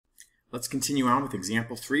Let's continue on with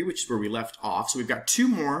example 3, which is where we left off. So we've got two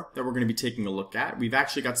more that we're going to be taking a look at. We've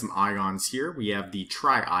actually got some ions here. We have the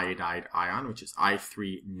triiodide ion, which is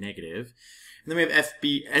I3 negative. And then we have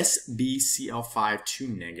SbCl5 2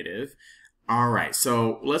 negative. All right,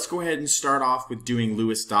 so let's go ahead and start off with doing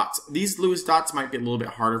Lewis dots. These Lewis dots might be a little bit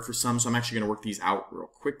harder for some, so I'm actually going to work these out real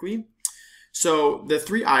quickly. So the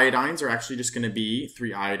three iodines are actually just going to be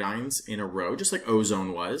three iodines in a row, just like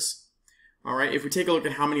ozone was. All right, if we take a look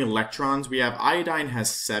at how many electrons we have, iodine has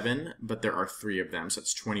 7, but there are 3 of them, so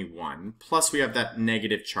that's 21. Plus we have that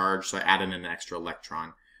negative charge, so I added an extra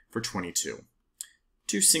electron for 22.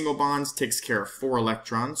 2 single bonds takes care of 4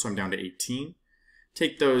 electrons, so I'm down to 18.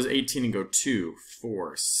 Take those 18 and go 2,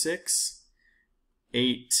 4, 6,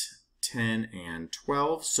 8, 10, and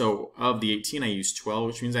 12. So of the 18, I use 12,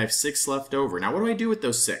 which means I have 6 left over. Now what do I do with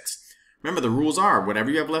those 6? Remember, the rules are,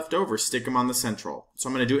 whatever you have left over, stick them on the central. So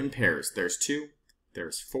I'm going to do it in pairs. There's 2,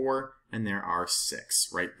 there's 4, and there are 6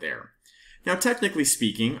 right there. Now, technically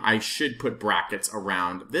speaking, I should put brackets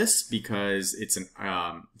around this because it's an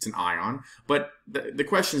ion, but the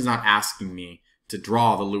question is not asking me to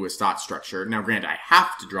draw the Lewis dot structure. Now, granted, I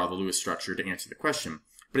have to draw the Lewis structure to answer the question,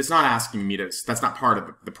 but it's not asking me to, that's not part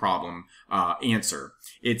of the problem answer.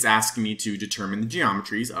 It's asking me to determine the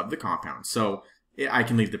geometries of the compound. So I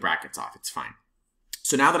can leave the brackets off, it's fine.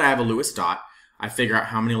 So now that I have a Lewis dot, I figure out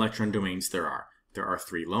how many electron domains there are. There are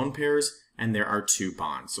 3 lone pairs and there are 2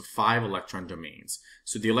 bonds, so 5 electron domains.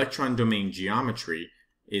 So the electron domain geometry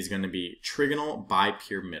is going to be trigonal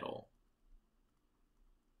bipyramidal.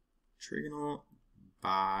 Trigonal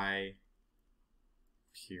bipyramidal.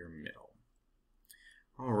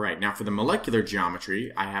 All right, now for the molecular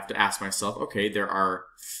geometry, I have to ask myself, okay, there are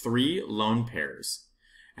 3 lone pairs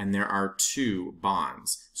and there are 2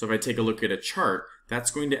 bonds. So if I take a look at a chart,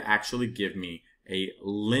 that's going to actually give me a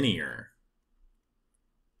linear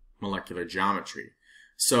molecular geometry.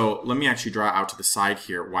 So let me actually draw out to the side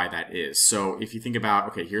here why that is. So if you think about,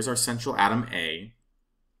 okay, here's our central atom A.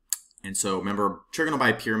 And so remember, trigonal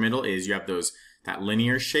bipyramidal is you have that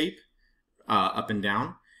linear shape up and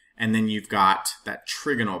down. And then you've got that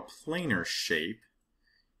trigonal planar shape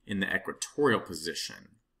in the equatorial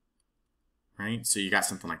position. Right? So you got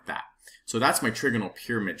something like that. So that's my trigonal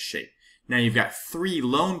pyramid shape. Now you've got 3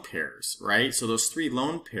 lone pairs, right? So those 3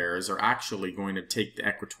 lone pairs are actually going to take the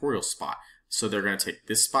equatorial spot. So they're going to take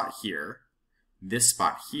this spot here, and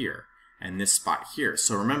this spot here.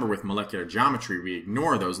 So remember, with molecular geometry, we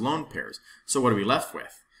ignore those lone pairs. So what are we left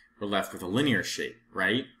with? We're left with a linear shape,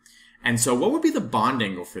 right? And so what would be the bond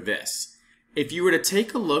angle for this? If you were to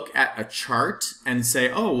take a look at a chart and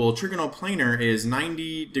say, oh, well, trigonal planar is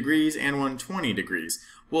 90 degrees and 120 degrees.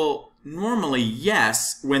 Well, normally,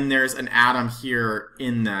 yes, when there's an atom here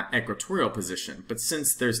in the equatorial position. But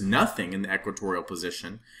since there's nothing in the equatorial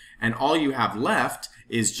position, and all you have left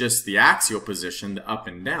is just the axial position, the up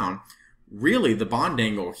and down, really the bond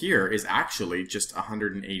angle here is actually just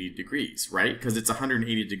 180 degrees, right? Because it's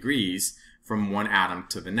 180 degrees from one atom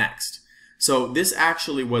to the next. So this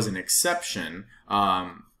actually was an exception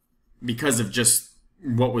because of just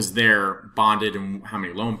what was there bonded and how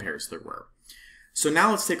many lone pairs there were. So now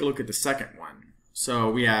let's take a look at the second one. So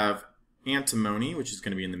we have antimony, which is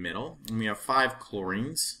going to be in the middle, and we have 5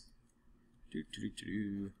 chlorines.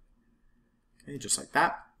 Okay, just like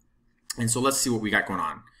that. And so let's see what we got going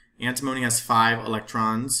on. Antimony has 5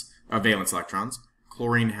 electrons, valence electrons.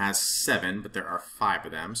 Chlorine has 7, but there are 5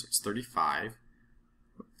 of them, so it's 35.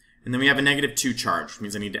 And then we have a -2 charge, which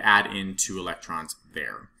means I need to add in 2 electrons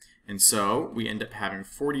there. And so we end up having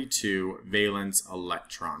 42 valence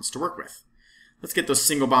electrons to work with. Let's get those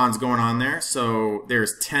single bonds going on there. So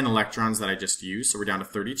there's 10 electrons that I just used, so we're down to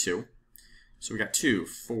 32. So we got 2,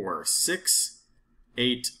 4, 6,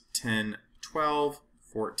 8, 10, 12,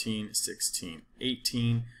 14, 16,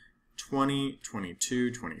 18, 20,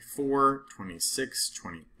 22, 24, 26,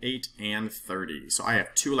 28, and 30. So I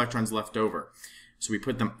have 2 electrons left over. So we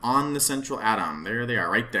put them on the central atom. There they are,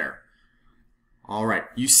 right there. All right,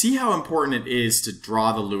 you see how important it is to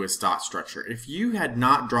draw the Lewis dot structure. If you had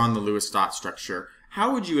not drawn the Lewis dot structure,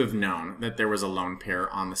 how would you have known that there was a lone pair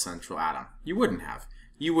on the central atom? You wouldn't have.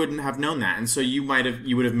 You wouldn't have known that, and so you would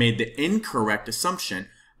have made the incorrect assumption.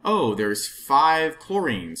 Oh, there's 5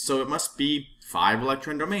 chlorines, so it must be 5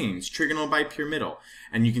 electron domains, trigonal bipyramidal,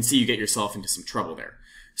 and you can see you get yourself into some trouble there.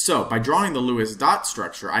 So by drawing the Lewis dot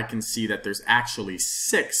structure, I can see that there's actually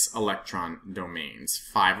 6 electron domains.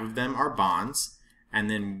 5 of them are bonds, and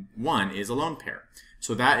then 1 is a lone pair.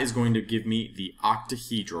 So that is going to give me the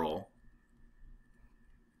octahedral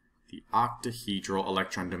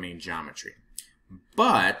electron domain geometry.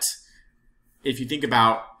 But if you think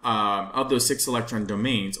about of those 6 electron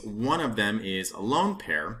domains, one of them is a lone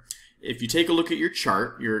pair. If you take a look at your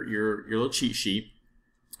chart, your little cheat sheet,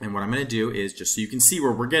 and what I'm going to do is, just so you can see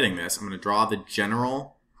where we're getting this, I'm going to draw the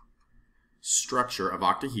general structure of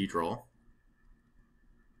octahedral.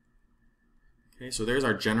 Okay, so there's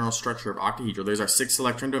our general structure of octahedral. There's our 6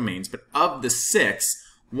 electron domains, but of the 6,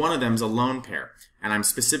 one of them is a lone pair. And I'm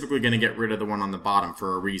specifically going to get rid of the one on the bottom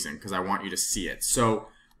for a reason, because I want you to see it. So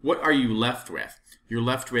what are you left with? You're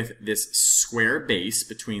left with this square base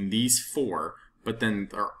between these 4, but then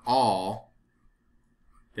they all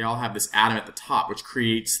have this atom at the top, which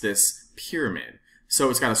creates this pyramid. So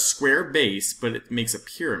it's got a square base, but it makes a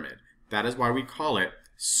pyramid. That is why we call it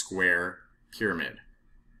square pyramid.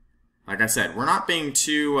 Like I said, we're not being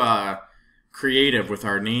too creative with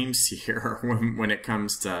our names here when it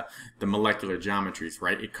comes to the molecular geometries,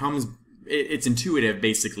 right? It's intuitive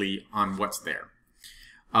basically on what's there.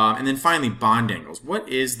 And then finally, bond angles. What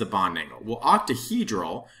is the bond angle? Well,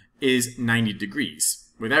 octahedral is 90 degrees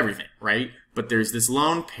with everything, right? But there's this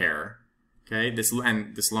lone pair, okay? This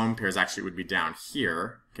lone pair actually would be down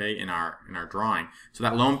here, okay, in our drawing. So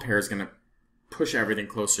that lone pair is going to push everything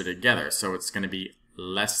closer together. So it's going to be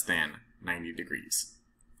less than 90 degrees.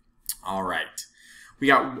 All right. We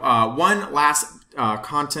got one last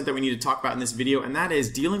content that we need to talk about in this video, and that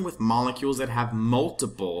is dealing with molecules that have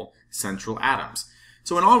multiple central atoms.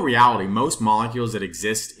 So in all reality, most molecules that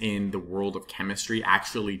exist in the world of chemistry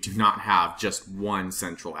actually do not have just one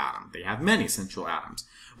central atom. They have many central atoms.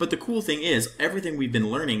 But the cool thing is, everything we've been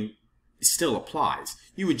learning still applies.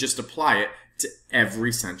 You would just apply it to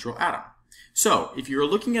every central atom. So if you're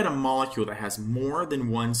looking at a molecule that has more than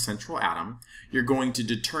one central atom, you're going to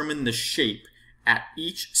determine the shape at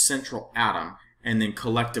each central atom, and then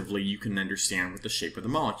collectively you can understand what the shape of the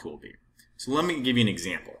molecule will be. So let me give you an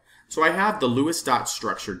example. So I have the Lewis dot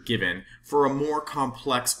structure given for a more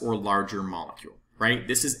complex or larger molecule, right?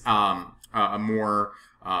 This is you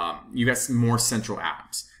got some more central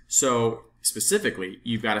atoms. So specifically,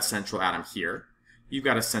 you've got a central atom here, you've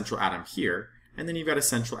got a central atom here, and then you've got a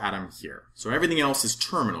central atom here. So everything else is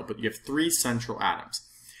terminal, but you have 3 central atoms.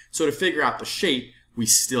 So to figure out the shape, we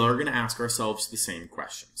still are going to ask ourselves the same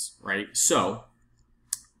questions, right? So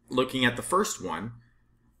looking at the first one,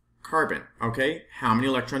 carbon, okay? How many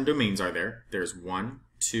electron domains are there? There's 1,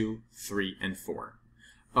 2, 3, and 4.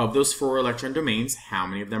 Of those 4 electron domains, how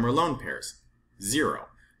many of them are lone pairs? 0.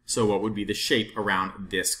 So what would be the shape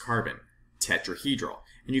around this carbon? Tetrahedral.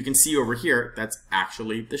 And you can see over here, that's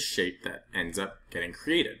actually the shape that ends up getting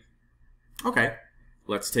created. Okay,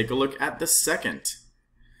 let's take a look at the second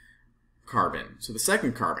carbon. So the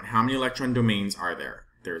second carbon, how many electron domains are there?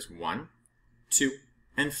 There's 1, 2,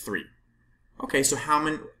 and 3. Okay, so how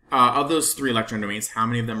many of those 3 electron domains, how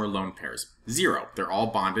many of them are lone pairs? 0. They're all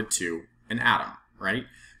bonded to an atom, right?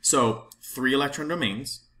 So 3 electron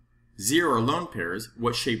domains, 0 are lone pairs.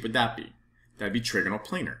 What shape would that be? That'd be trigonal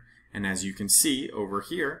planar. And as you can see over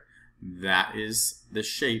here, that is the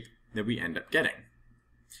shape that we end up getting.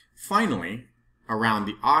 Finally, around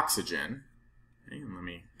the oxygen, okay, let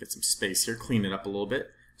me get some space here, clean it up a little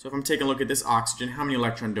bit. So if I'm taking a look at this oxygen, how many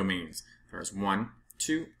electron domains? There's 1,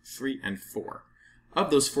 2, 3, and 4. Of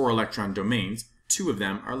those 4 electron domains, 2 of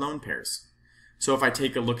them are lone pairs. So if I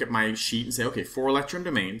take a look at my sheet and say, okay, 4 electron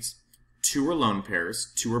domains, 2 are lone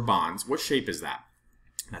pairs, 2 are bonds, what shape is that?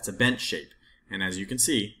 That's a bent shape. And as you can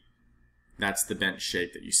see, that's the bent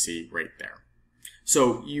shape that you see right there.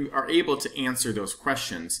 So you are able to answer those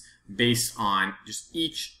questions based on just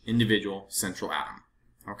each individual central atom.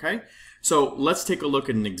 Okay? So let's take a look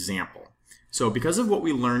at an example. So because of what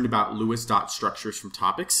we learned about Lewis dot structures from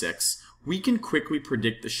topic 6, we can quickly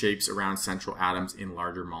predict the shapes around central atoms in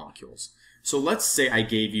larger molecules. So let's say I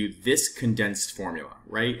gave you this condensed formula,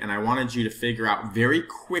 right? And I wanted you to figure out very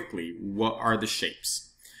quickly what are the shapes.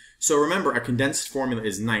 So remember, a condensed formula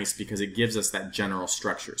is nice because it gives us that general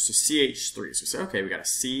structure. So CH3, so say, okay, we got a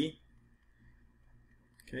C,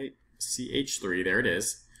 okay, CH3, there it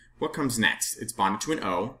is. What comes next? It's bonded to an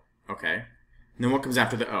O, okay. And then what comes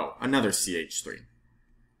after the O? Another CH3.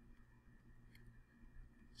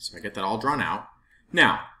 So I get that all drawn out.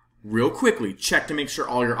 Now, real quickly, check to make sure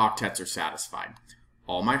all your octets are satisfied.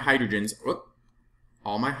 All my hydrogens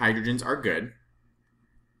are good.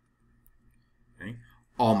 Okay.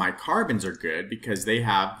 All my carbons are good because they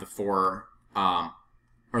have the 4,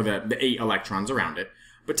 or the 8 electrons around it.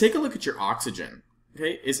 But take a look at your oxygen.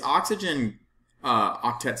 Okay, is oxygen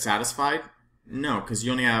octet satisfied? No, because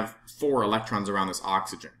you only have 4 electrons around this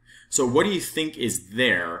oxygen. So what do you think is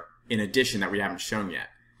there in addition that we haven't shown yet?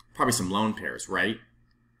 Probably some lone pairs, right?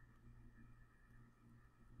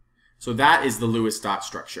 So that is the Lewis dot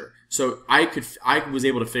structure. So I was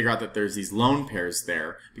able to figure out that there's these lone pairs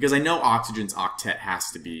there because I know oxygen's octet has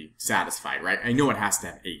to be satisfied, right? I know it has to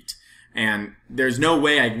have 8. And there's no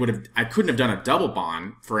way I couldn't have done a double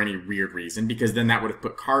bond for any weird reason, because then that would have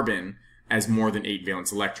put carbon as more than 8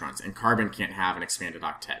 valence electrons, and carbon can't have an expanded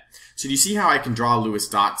octet. So do you see how I can draw Lewis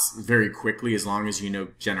dots very quickly as long as you know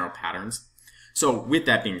general patterns? So with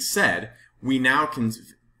that being said, we now can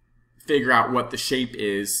figure out what the shape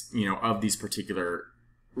is, of these particular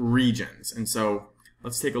regions. And so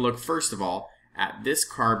let's take a look first of all at this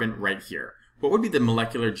carbon right here. What would be the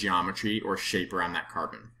molecular geometry or shape around that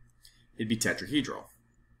carbon? It'd be tetrahedral.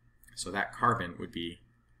 So that carbon would be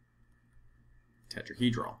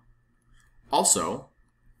tetrahedral. Also,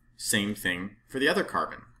 same thing for the other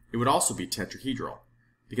carbon. It would also be tetrahedral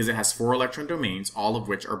because it has 4 electron domains, all of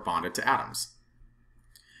which are bonded to atoms.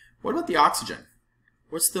 What about the oxygen?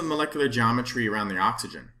 What's the molecular geometry around the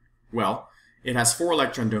oxygen? Well, it has 4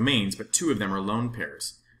 electron domains, but 2 of them are lone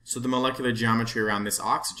pairs. So the molecular geometry around this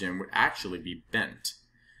oxygen would actually be bent.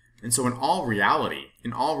 And so in all reality,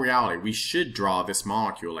 we should draw this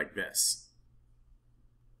molecule like this.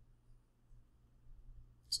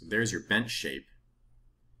 So there's your bent shape.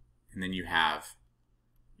 And then you have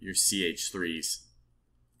your CH3s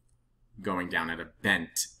going down at a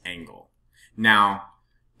bent angle. Now,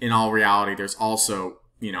 in all reality, there's also,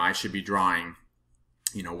 I should be drawing,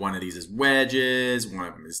 one of these is wedges, one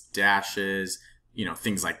of them is dashes,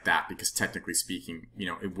 things like that, because technically speaking,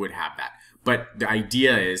 it would have that. But the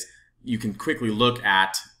idea is you can quickly look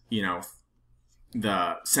at,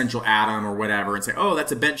 the central atom or whatever and say, oh,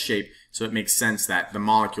 that's a bent shape. So it makes sense that the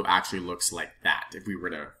molecule actually looks like that if we were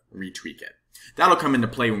to retweak it. That'll come into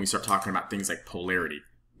play when we start talking about things like polarity,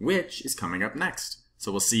 which is coming up next.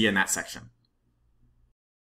 So we'll see you in that section.